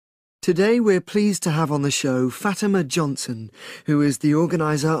Today we're pleased to have on the show Fatima Johnson, who is the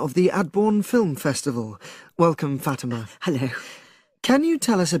organiser of the Adbourne Film Festival. Welcome, Fatima. Hello. Can you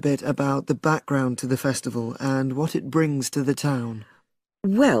tell us a bit about the background to the festival and what it brings to the town?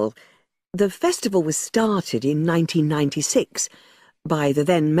 Well, the festival was started in 1996 by the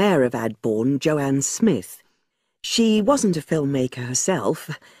then Mayor of Adbourne, Joanne Smith. She wasn't a filmmaker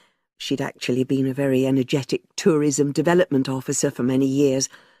herself. She'd actually been a very energetic tourism development officer for many years.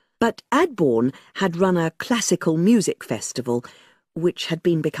 But Adbourne had run a classical music festival, which had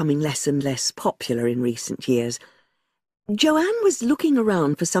been becoming less and less popular in recent years. Joanne was looking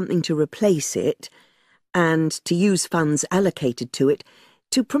around for something to replace it, and to use funds allocated to it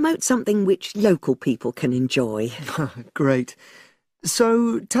to promote something which local people can enjoy. Great.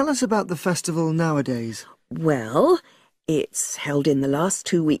 So tell us about the festival nowadays. Well, it's held in the last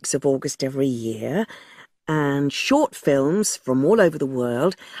 2 weeks of August every year, and short films from all over the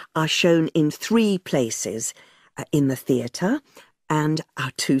world are shown in 3 places, in the theatre and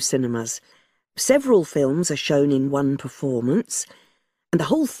our 2 cinemas. Several films are shown in one performance, and the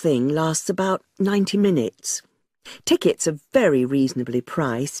whole thing lasts about 90 minutes. Tickets are very reasonably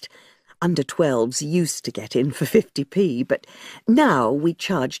priced. Under 12s used to get in for 50p, but now we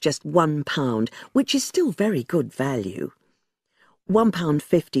charge just £1, which is still very good value.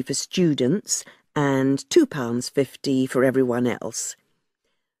 £1.50 for students and £2.50 for everyone else.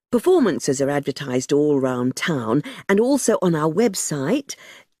 Performances are advertised all round town and also on our website,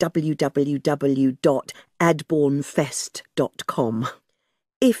 www.adbournefest.com.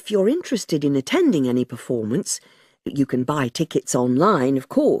 If you're interested in attending any performance, you can buy tickets online, of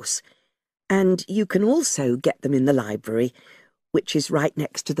course, and you can also get them in the library, which is right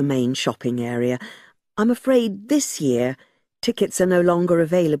next to the main shopping area. I'm afraid this year tickets are no longer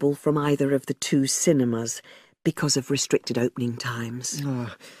available from either of the 2 cinemas because of restricted opening times.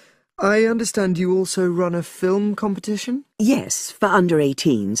 I understand you also run a film competition? Yes, for under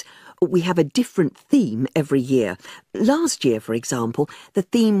 18s. We have a different theme every year. Last year, for example, the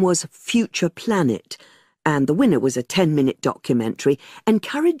theme was Future Planet, and the winner was a 10-minute documentary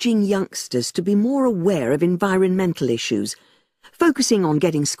encouraging youngsters to be more aware of environmental issues, focusing on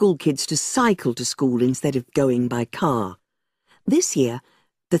getting school kids to cycle to school instead of going by car. This year,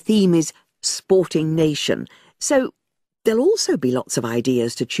 the theme is Sporting Nation, so there'll also be lots of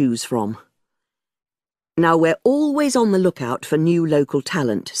ideas to choose from. Now, we're always on the lookout for new local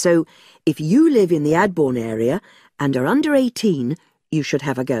talent, so if you live in the Adbourne area and are under 18, you should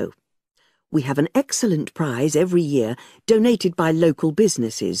have a go. We have an excellent prize every year donated by local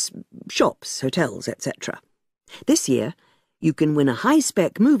businesses, shops, hotels, etc. This year, you can win a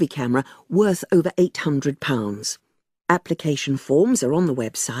high-spec movie camera worth over £800. Application forms are on the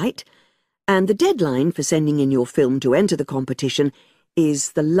website, and the deadline for sending in your film to enter the competition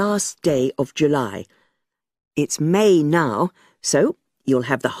is the last day of July. It's May now, so you'll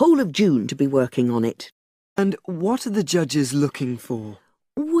have the whole of June to be working on it. And what are the judges looking for?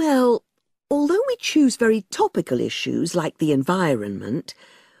 Well, although we choose very topical issues like the environment,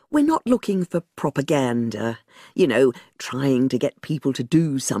 we're not looking for propaganda, trying to get people to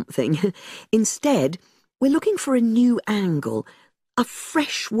do something. Instead, we're looking for a new angle, a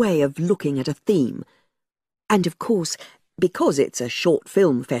fresh way of looking at a theme. And of course, because it's a short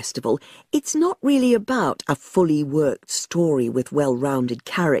film festival, it's not really about a fully worked story with well-rounded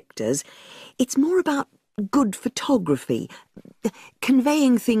characters. It's more about good photography,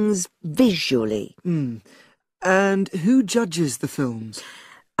 conveying things visually. And who judges the films?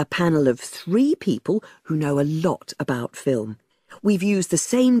 A panel of 3 people who know a lot about film. We've used the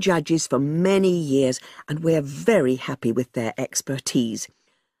same judges for many years, and we're very happy with their expertise.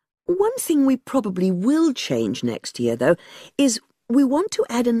 One thing we probably will change next year, though, is we want to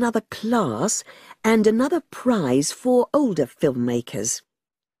add another class and another prize for older filmmakers.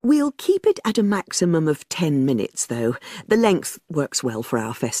 We'll keep it at a maximum of 10 minutes, though. The length works well for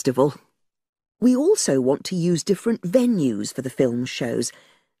our festival. We also want to use different venues for the film shows,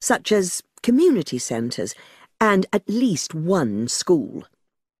 such as community centres and at least one school.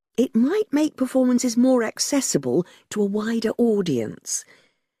 It might make performances more accessible to a wider audience.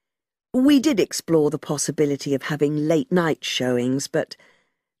 We did explore the possibility of having late-night showings, but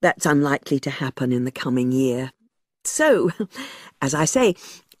that's unlikely to happen in the coming year. So, as I say,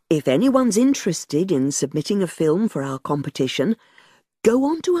 if anyone's interested in submitting a film for our competition, go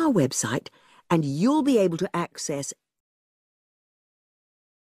onto our website and you'll be able to access